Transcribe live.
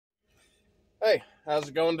Hey, how's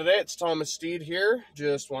it going today? It's Thomas Steed here.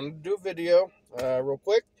 Just wanted to do a video real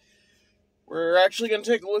quick. We're actually going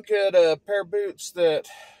to take a look at a pair of boots that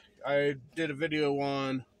I did a video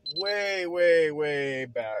on way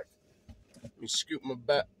back. Let me scoop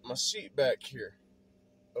my seat back here.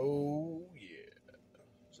 Oh, yeah.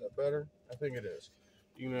 Is that better? I think it is.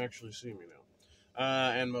 You can actually see me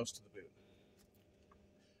now. And most of the boot.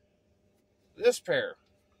 This pair.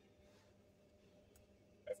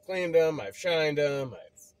 I've cleaned them, I've shined them,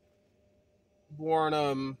 I've worn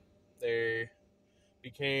them. They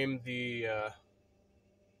became the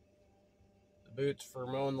boots for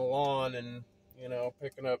mowing the lawn and,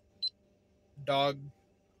 picking up dog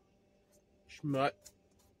schmut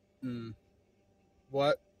and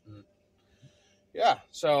what. And yeah,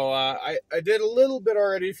 so I did a little bit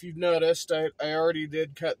already. If you've noticed, I already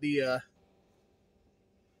did cut the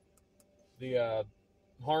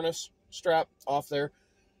harness strap off there,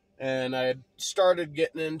 and I had started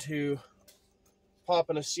getting into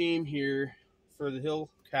popping a seam here for the heel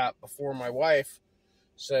cap before my wife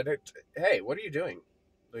said, "Hey, what are you doing?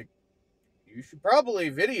 Like, you should probably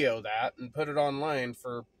video that and put it online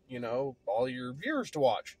for, all your viewers to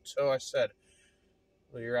watch." So I said,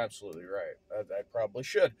 well, you're absolutely right. I probably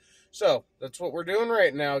should. So that's what we're doing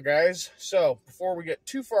right now, guys. So before we get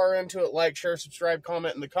too far into it, like, share, subscribe,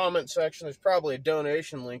 comment in the comment section. There's probably a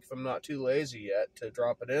donation link if I'm not too lazy yet to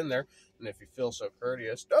drop it in there. And if you feel so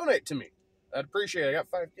courteous, donate to me. I'd appreciate it. I got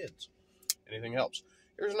 5 kids. Anything helps.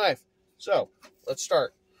 Here's a knife. So let's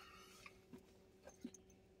start.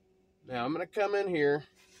 Now I'm going to come in here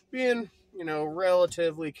being,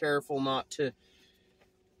 relatively careful not to,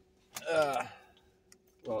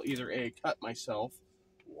 either A, cut myself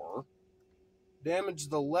or damage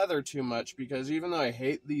the leather too much, because even though I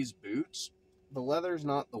hate these boots, the leather's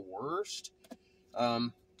not the worst.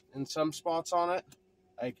 In some spots on it,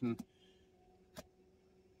 I can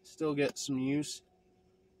still get some use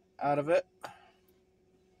out of it.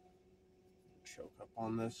 Choke up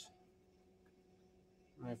on this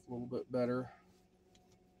knife a little bit better.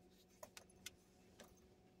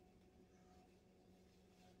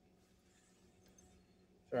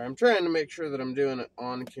 Sorry, I'm trying to make sure that I'm doing it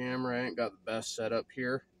on camera. I ain't got the best setup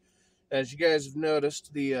here. As you guys have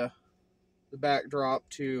noticed, the backdrop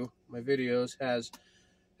to my videos has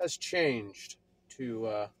changed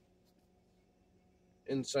to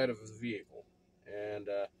inside of the vehicle, and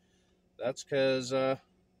that's because,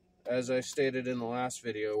 as I stated in the last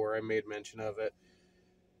video where I made mention of it,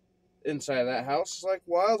 inside of that house is like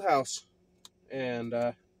Wild House, and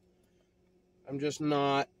I'm just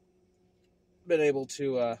not been able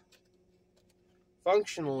to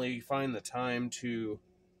functionally find the time to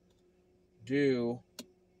do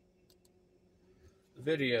the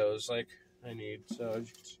videos like I need. So as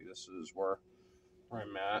you can see, this is where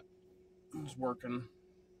I'm at. It's working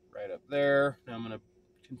right up there. Now I'm going to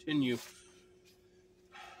continue to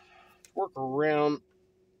work around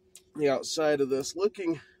the outside of this,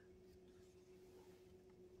 looking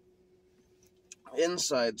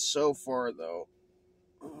inside so far though.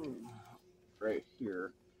 Right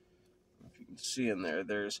here, if you can see in there,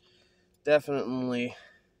 there's definitely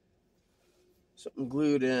something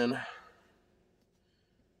glued in.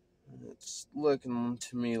 It's looking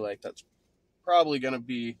to me like that's probably going to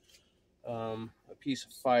be a piece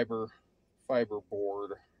of fiber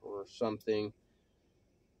board or something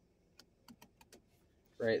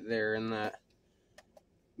right there in that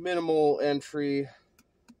minimal entry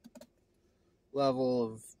level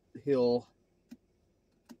of heel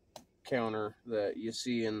counter that you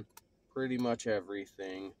see in pretty much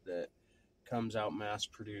everything that comes out mass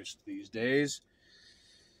produced these days.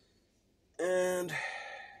 And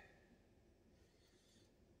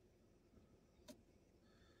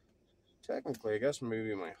technically, I guess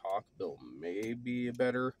maybe my Hawkbill may be a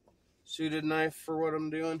better suited knife for what I'm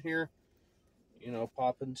doing here.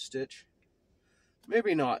 Pop and stitch.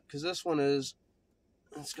 Maybe not, because this one it's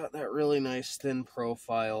got that really nice thin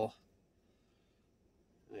profile.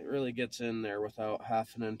 It really gets in there without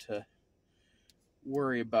having to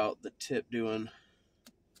worry about the tip doing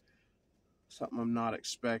something I'm not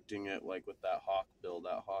expecting it, like with that Hawkbill.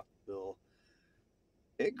 That Hawkbill,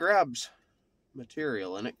 it grabs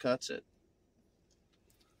material and it cuts it,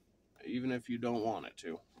 even if you don't want it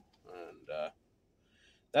to. And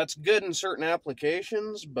that's good in certain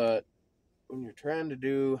applications, but when you're trying to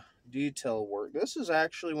do detail work, this is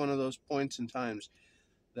actually one of those points in times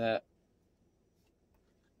that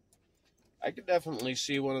I could definitely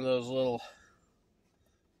see one of those little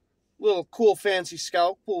cool fancy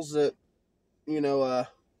scalpels that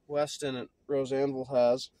Weston at Rose Anvil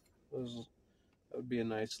has. That would be a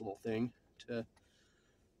nice little thing to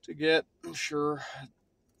to get. I'm sure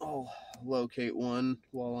I'll locate one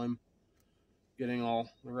while I'm getting all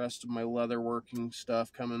the rest of my leather working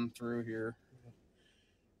stuff coming through here.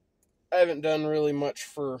 I haven't done really much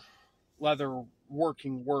for leather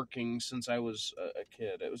working since I was a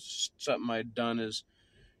kid. It was just something I'd done as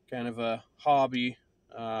kind of a hobby.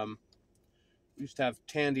 We used to have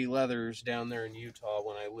Tandy Leathers down there in Utah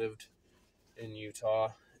when I lived in Utah,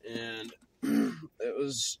 and it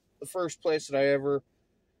was the first place that I ever,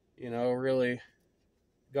 really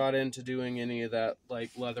got into doing any of that,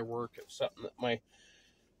 like, leather work. It was something that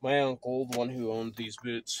my uncle, the one who owned these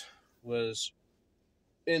boots, was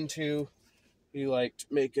into. He liked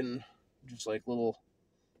making just like little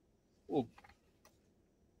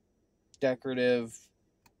decorative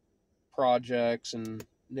projects and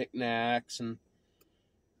knickknacks and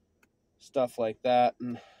stuff like that.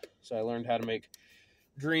 And so I learned how to make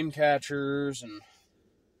dream catchers and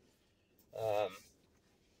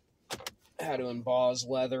how to emboss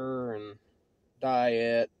leather and dye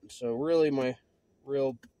it. So really my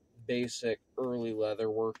real basic early leather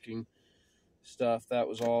working stuff, that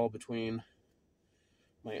was all between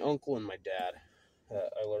my uncle and my dad.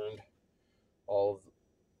 I learned all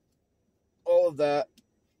of that,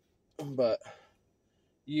 but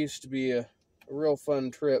it used to be a real fun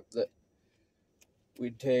trip that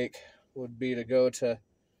we'd take would be to go to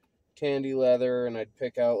Tandy Leather, and I'd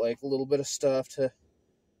pick out like a little bit of stuff to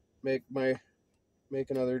make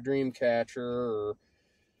another dream catcher, or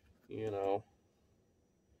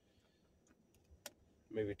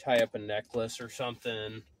maybe tie up a necklace or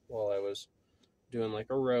something while I was doing like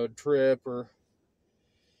a road trip, or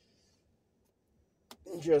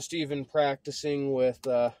just even practicing with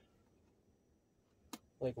like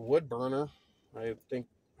a wood burner. I think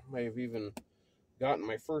I might have even gotten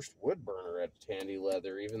my first wood burner at Tandy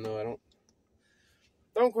Leather, even though I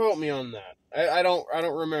don't quote me on that. I don't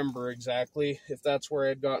remember exactly if that's where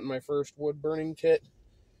I'd gotten my first wood burning kit,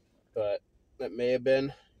 but it may have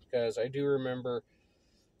been, because I do remember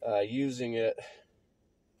using it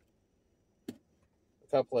a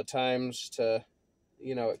couple of times to,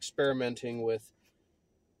 experimenting with,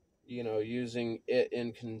 using it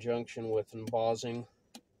in conjunction with embossing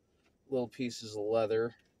little pieces of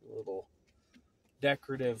leather, little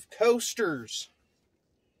decorative coasters.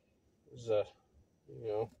 It was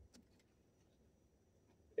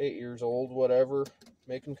 8 years old, whatever,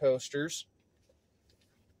 making coasters,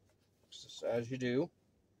 just as you do.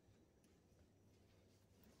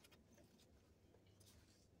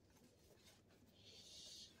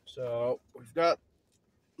 So we've got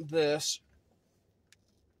this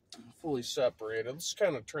fully separated. Let's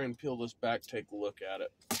kind of try and peel this back, take a look at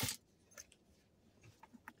it.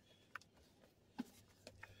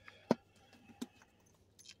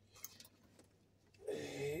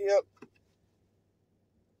 Yep.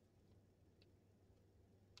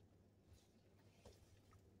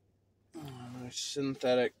 Nice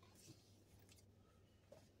synthetic.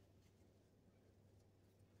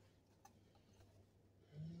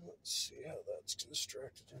 Let's see how that's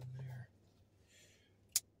constructed in there.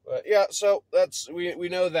 But yeah, so that's we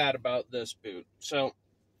know that about this boot. So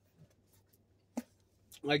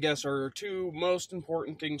I guess our two most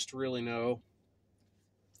important things to really know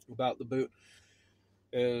about the boot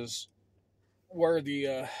is where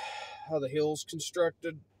the how the heel's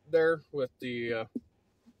constructed there with the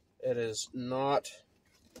it is not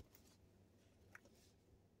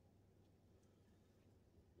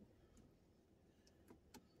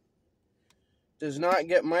does not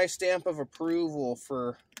get my stamp of approval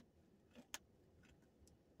for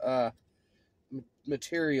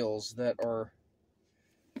materials that are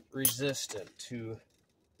resistant to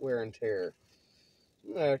wear and tear.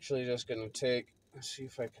 I'm actually just going to see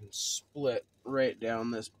if I can split right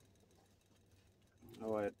down this.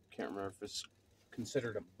 Oh, I can't remember if it's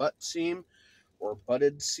considered a butt seam or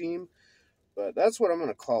butted seam, but that's what I'm going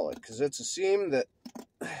to call it, because it's a seam that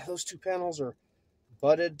those two panels are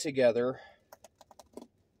butted together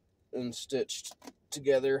and stitched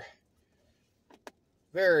together.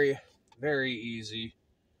 Very, very easy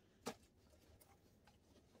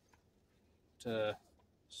to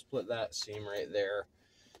split that seam right there.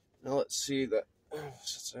 Now let's see that,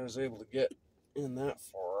 since I was able to get in that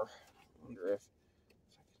far, I wonder if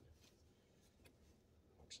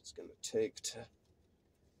it's going to take to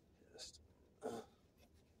just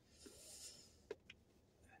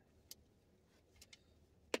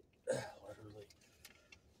literally.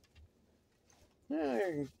 Yeah,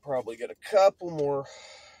 you can probably get a couple more.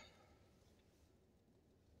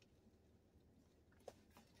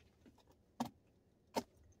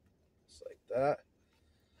 Just like that.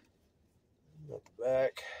 Look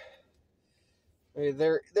back.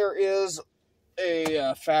 There is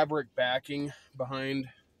a fabric backing behind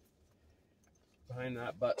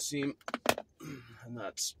that butt seam, and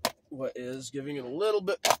that's what is giving it a little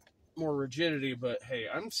bit more rigidity. But hey,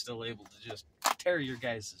 I'm still able to just tear your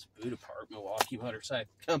guys' boot apart, Milwaukee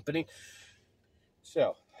Motorcycle Company.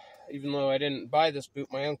 So, even though I didn't buy this boot,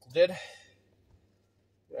 my uncle did.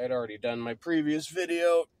 I'd already done my previous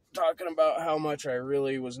video talking about how much I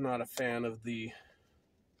really was not a fan of the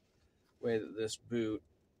way that this boot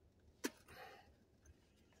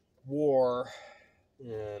wore,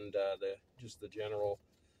 and just the general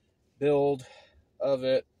build of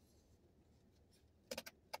it.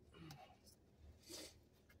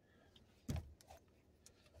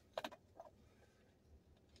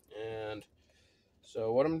 And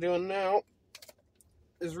so what I'm doing now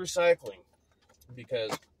is recycling,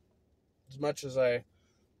 because as much as I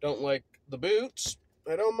don't like the boots,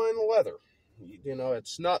 I don't mind the leather. You know,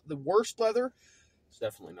 it's not the worst leather. It's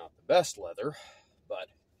definitely not the best leather, but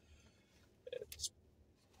it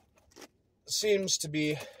seems to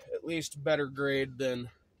be at least better grade than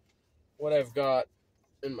what I've got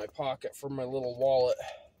in my pocket for my little wallet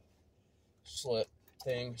slit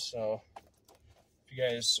thing. So if you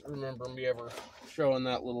guys remember me ever showing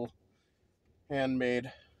that little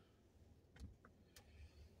handmade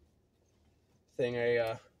thing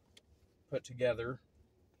I put together,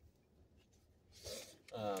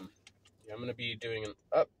 I'm going to be doing an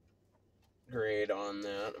upgrade on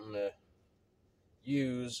that. I'm going to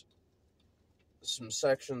use some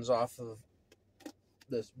sections off of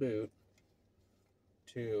this boot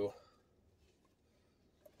to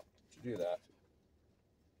do that.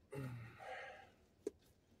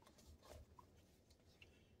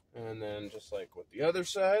 And then just like with the other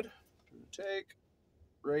side, I'm going to take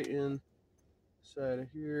right inside of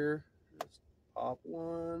here, just pop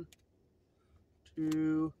 1,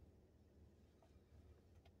 2,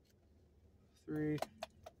 3,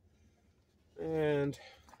 and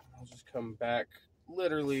I'll just come back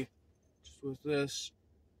literally just with this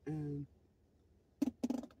and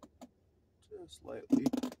just lightly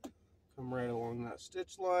come right along that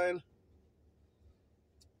stitch line.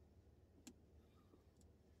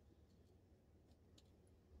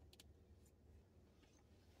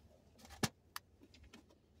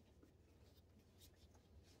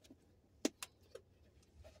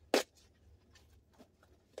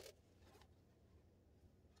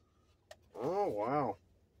 Oh, wow.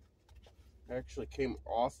 Actually came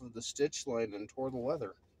off of the stitch line and tore the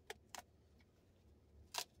leather.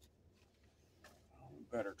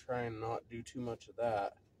 Better try and not do too much of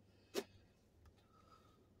that.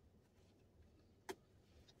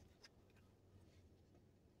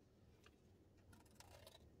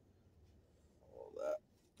 All that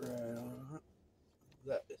right on it.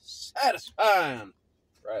 That is satisfying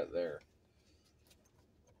right there.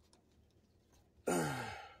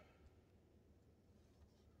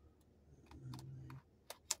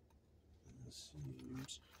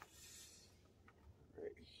 Seams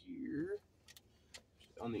right here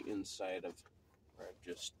on the inside of where I've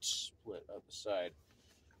just split up the side.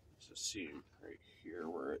 There's a seam right here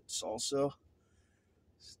where it's also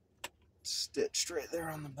stitched right there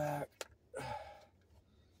on the back.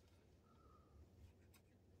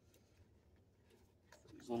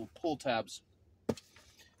 These little pull tabs.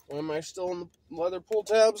 Why am I still in the leather pull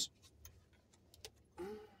tabs? I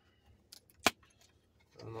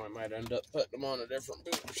don't know, I might end up putting them on a different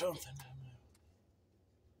boot or something.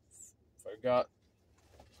 If I got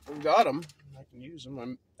them, I can use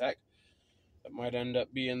them. That might end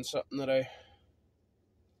up being something that I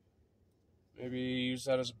maybe use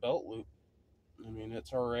that as a belt loop. I mean,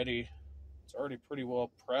 it's already pretty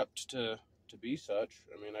well prepped to be such.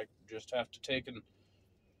 I mean, I just have to take and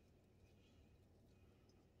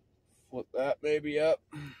flip that maybe up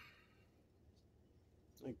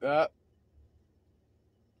like that,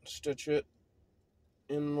 stitch it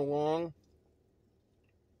in and along,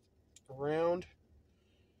 around,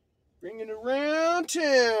 bring it around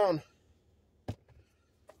town.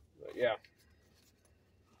 But yeah.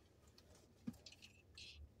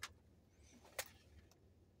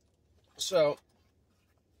 So,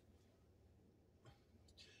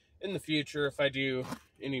 in the future, if I do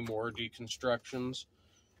any more deconstructions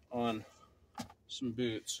on some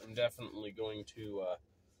boots, I'm definitely going to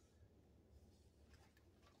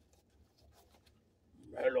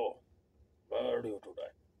hello, how are you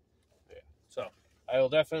today? Yeah. So I will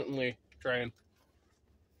definitely try and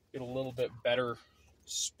get a little bit better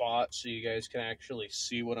spot so you guys can actually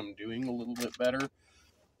see what I'm doing a little bit better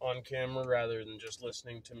on camera, rather than just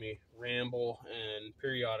listening to me ramble and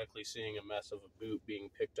periodically seeing a mess of a boot being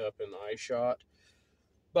picked up in eye shot.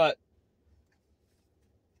 But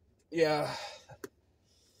yeah,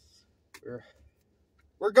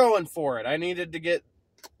 we're going for it. I needed to get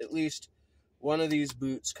at least one of these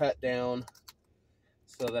boots cut down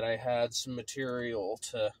so that I had some material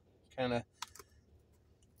to kind of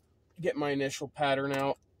get my initial pattern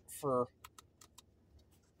out for,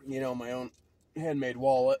 my own handmade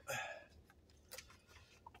wallet.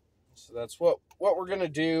 So that's what we're gonna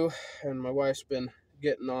do. And my wife's been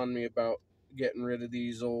getting on me about getting rid of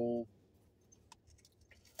these old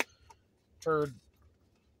turd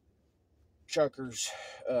chuckers,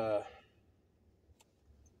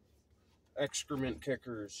 excrement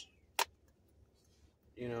kickers,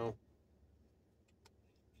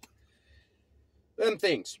 them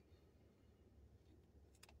things.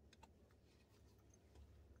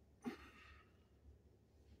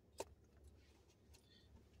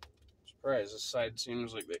 Surprised this side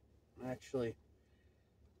seems like they actually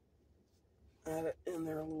had it in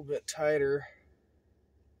there a little bit tighter,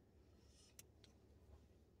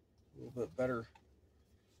 a little bit better.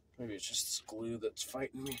 Maybe it's just this glue that's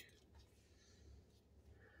fighting me.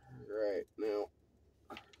 Right now,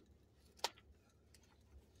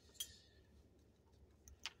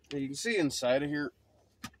 you can see inside of here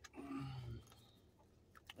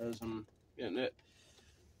as I'm getting it.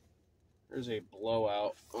 There's a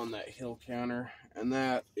blowout on that heel counter, and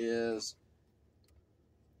that is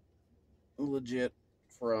legit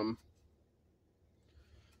from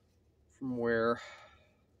wear.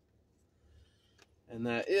 And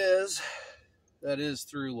that is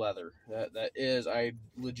through leather. That is, I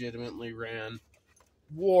legitimately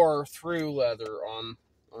wore through leather on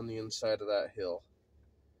the inside of that hill.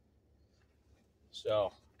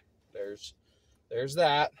 So there's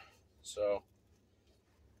that. So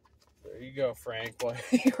there you go, Frank. While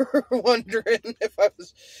you were wondering if I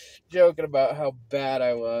was joking about how bad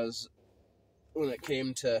I was when it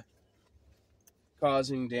came to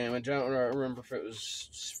causing damage. I don't remember if it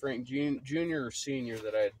was Frank Jr. or Sr.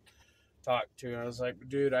 that I'd talked to. And I was like,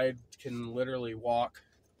 dude, I can literally walk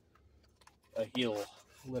a heel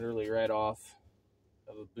literally right off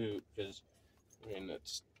of a boot. Because,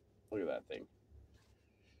 look at that thing.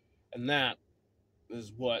 And that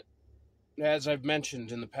is what, as I've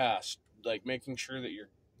mentioned in the past, like making sure that your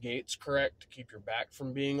gait's correct to keep your back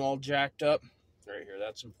from being all jacked up. Right here,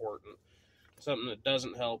 that's important. Something that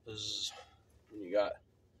doesn't help is when you got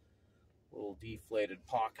little deflated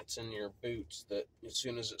pockets in your boots that as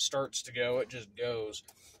soon as it starts to go, it just goes.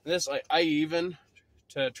 This, I even,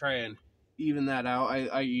 to try and even that out,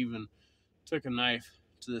 I even took a knife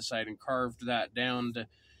to the side and carved that down to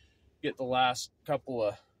get the last couple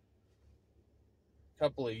of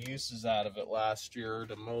uses out of it last year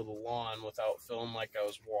to mow the lawn without feeling like I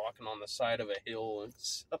was walking on the side of a hill.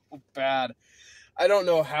 It's so bad. I don't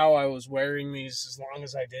know how I was wearing these as long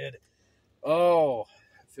as I did. Oh,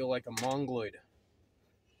 I feel like a mongoloid.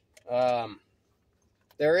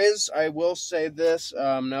 There is, I will say this,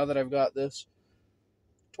 now that I've got this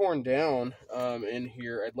torn down in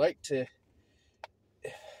here, I'd like to,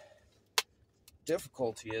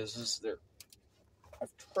 difficulty is there,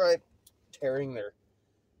 I've tried tearing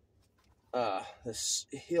this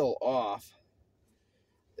heel off.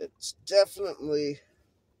 It's definitely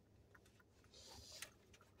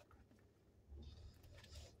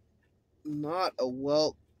not a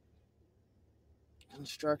welt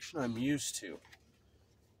construction I'm used to.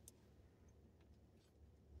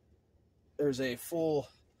 There's a full,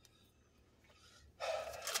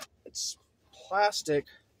 it's plastic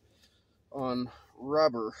on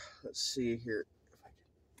rubber. Let's see here,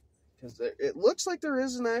 because it looks like there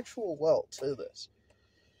is an actual welt to this.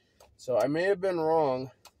 So I may have been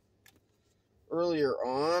wrong earlier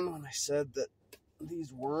on when I said that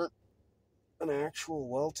these weren't an actual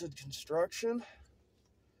welted construction,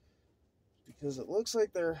 because it looks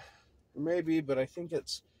like there may be, but I think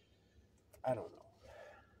it's, I don't know.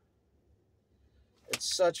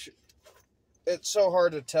 It's so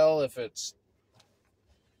hard to tell if it's,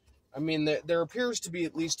 there appears to be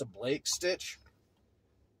at least a Blake stitch.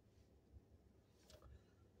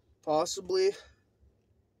 Possibly.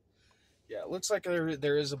 Yeah, it looks like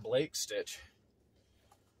there is a Blake stitch.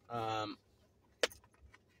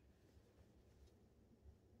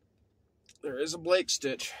 There is a Blake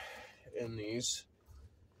stitch in these,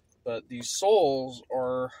 but these soles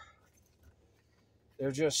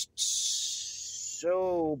they're just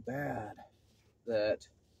so bad that,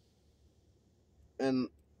 and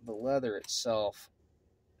the leather itself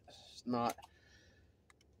is not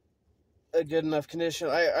a good enough condition.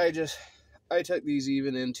 I took these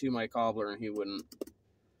even into my cobbler, and he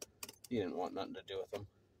didn't want nothing to do with them.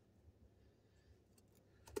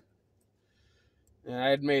 And I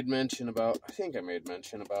had made mention about, I think I made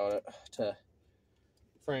mention about it to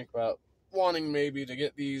Frank about wanting maybe to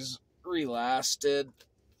get these relasted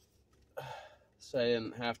so I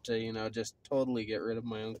didn't have to, you know, just totally get rid of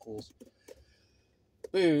my uncle's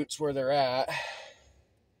boots where they're at.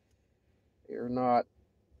 They're not,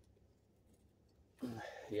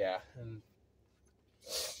 yeah, and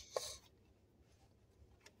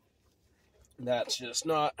that's just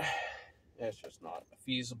not a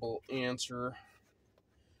feasible answer.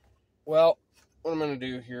 Well, what I'm going to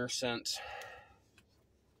do here, since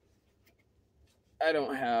I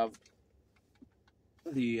don't have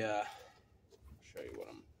the, I'll show you what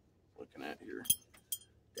I'm looking at here.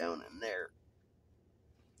 Down in there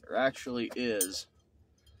actually is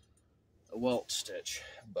a welt stitch,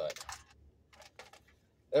 but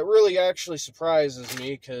it really actually surprises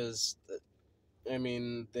me because, I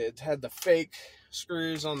mean, it had the fake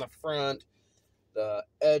screws on the front. The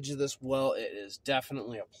edge of this welt, it is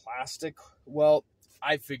definitely a plastic welt.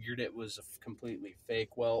 I figured it was a completely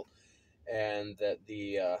fake welt and that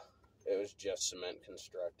it was just cement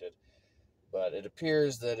constructed. But it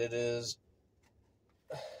appears that it is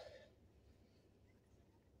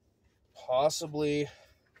possibly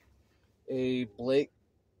a Blake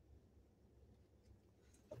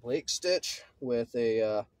stitch with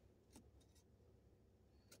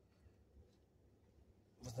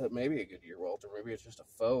maybe a Goodyear welt, or maybe it's just a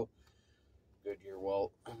faux Goodyear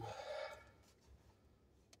welt.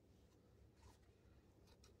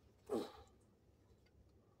 So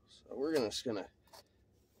we're just gonna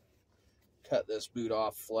cut this boot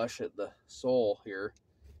off flush at the sole here.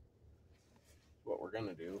 What we're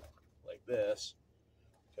gonna do, like this,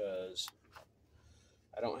 because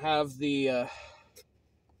I don't have the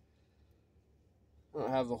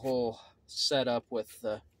whole setup with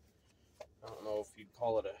the, I don't know if you'd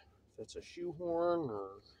call it if it's a shoehorn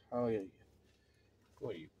or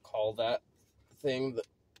what do you call that thing, the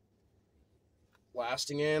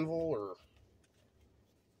lasting anvil, or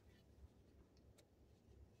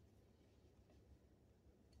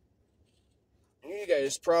you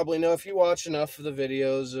guys probably know if you watch enough of the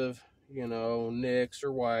videos of, you know, Nick's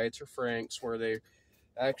or White's or Frank's where they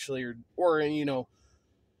actually are, or, you know,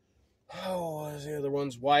 oh, what is the other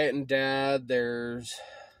ones? Wyatt and Dad. There's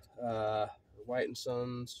Wyatt and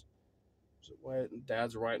Sons. Is it Wyatt and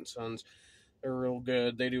Dad's or Wyatt and Sons? They're real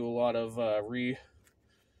good. They do a lot of recrafting,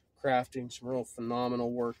 some real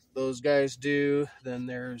phenomenal work those guys do. Then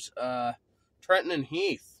there's Trenton and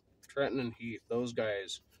Heath. Those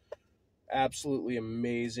guys, absolutely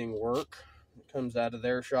amazing work. It comes out of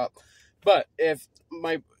their shop. But if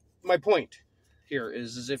my point here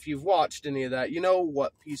is if you've watched any of that, you know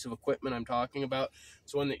what piece of equipment I'm talking about.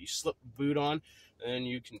 It's one that you slip the boot on, and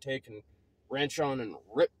you can take and wrench on and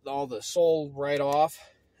rip all the sole right off.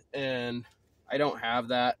 And I don't have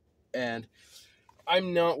that, and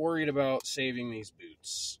I'm not worried about saving these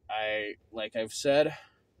boots. Like I've said,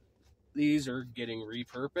 these are getting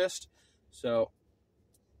repurposed. So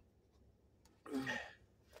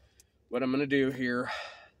what I'm going to do here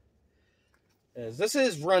is, this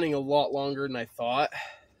is running a lot longer than I thought.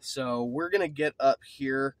 So we're going to get up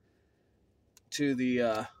here to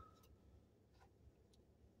the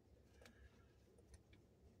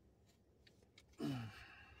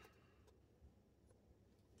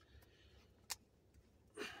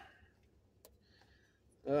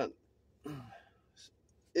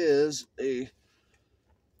is a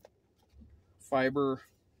fiber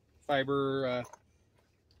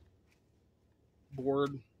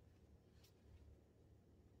board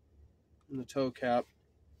in the toe cap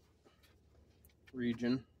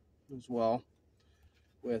region as well,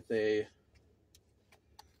 with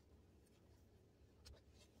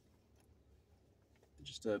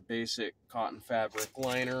just a basic cotton fabric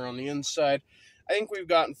liner on the inside. I think we've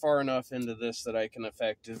gotten far enough into this that I can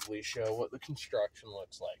effectively show what the construction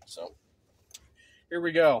looks like. So here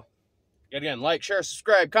we go. Again, like, share,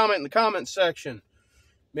 subscribe, comment in the comments section.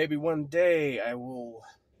 Maybe one day I will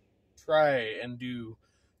try and do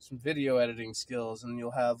some video editing skills, and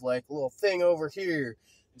you'll have like a little thing over here,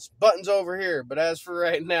 and some buttons over here. But as for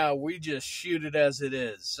right now, we just shoot it as it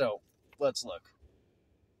is. So let's look.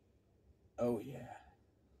 Oh yeah,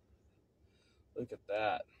 look at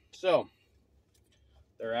that. So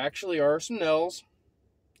there actually are some nails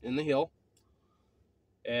in the heel,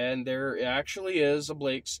 and there actually is a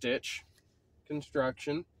Blake stitch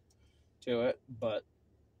construction to it, but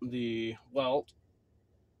the welt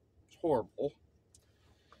is horrible.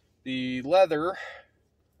 The leather,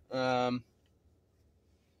 I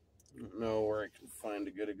don't know where I can find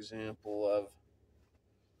a good example of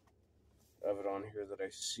it on here that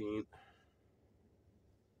I've seen.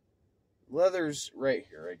 leather's right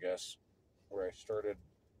here, I guess, where I started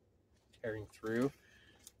tearing through.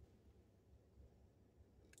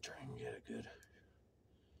 Try and get a good,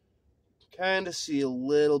 kind of see a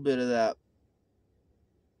little bit of that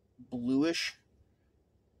bluish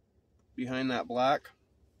behind that black.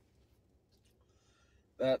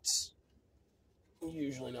 That's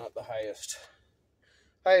usually not the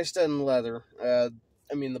highest end leather. I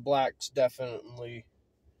mean, the black's definitely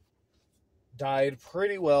dyed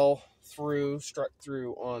pretty well through, struck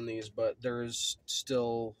through on these, but there's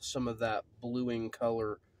still some of that bluing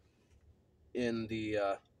color in the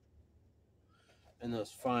in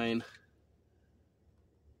those fine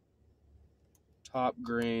top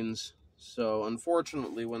grains. So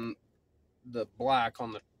unfortunately, when the black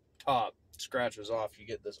on the top scratches off, you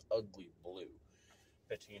get this ugly blue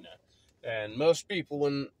patina. And most people,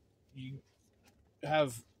 when you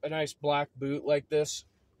have a nice black boot like this,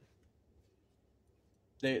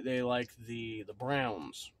 they like the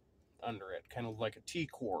browns under it, kind of like a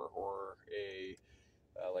T-Core or a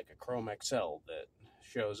like a Chrome XL that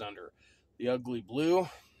shows under. The ugly blue,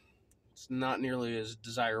 it's not nearly as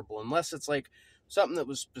desirable unless it's like something that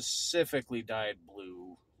was specifically dyed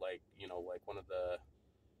blue, like, you know, like one of the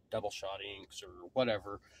double shot inks or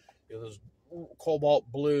whatever, you know, those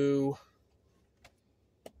cobalt blue,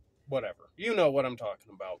 whatever. You know what I'm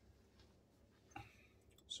talking about.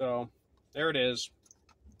 So there it is.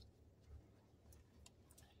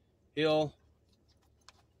 Heel.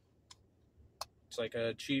 It's like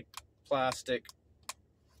a cheap plastic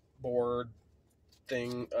board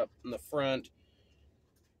thing up in the front.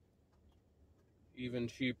 Even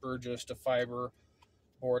cheaper, just a fiber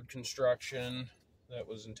board construction that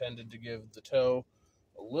was intended to give the toe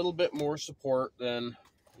a little bit more support than,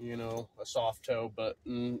 you know, a soft toe, but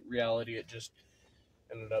in reality it just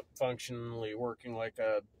ended up functionally working like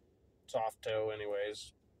a soft toe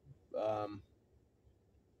anyways.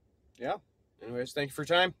 Yeah. Anyways, thank you for your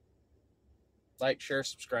time. Like, share,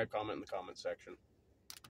 subscribe, comment in the comment section.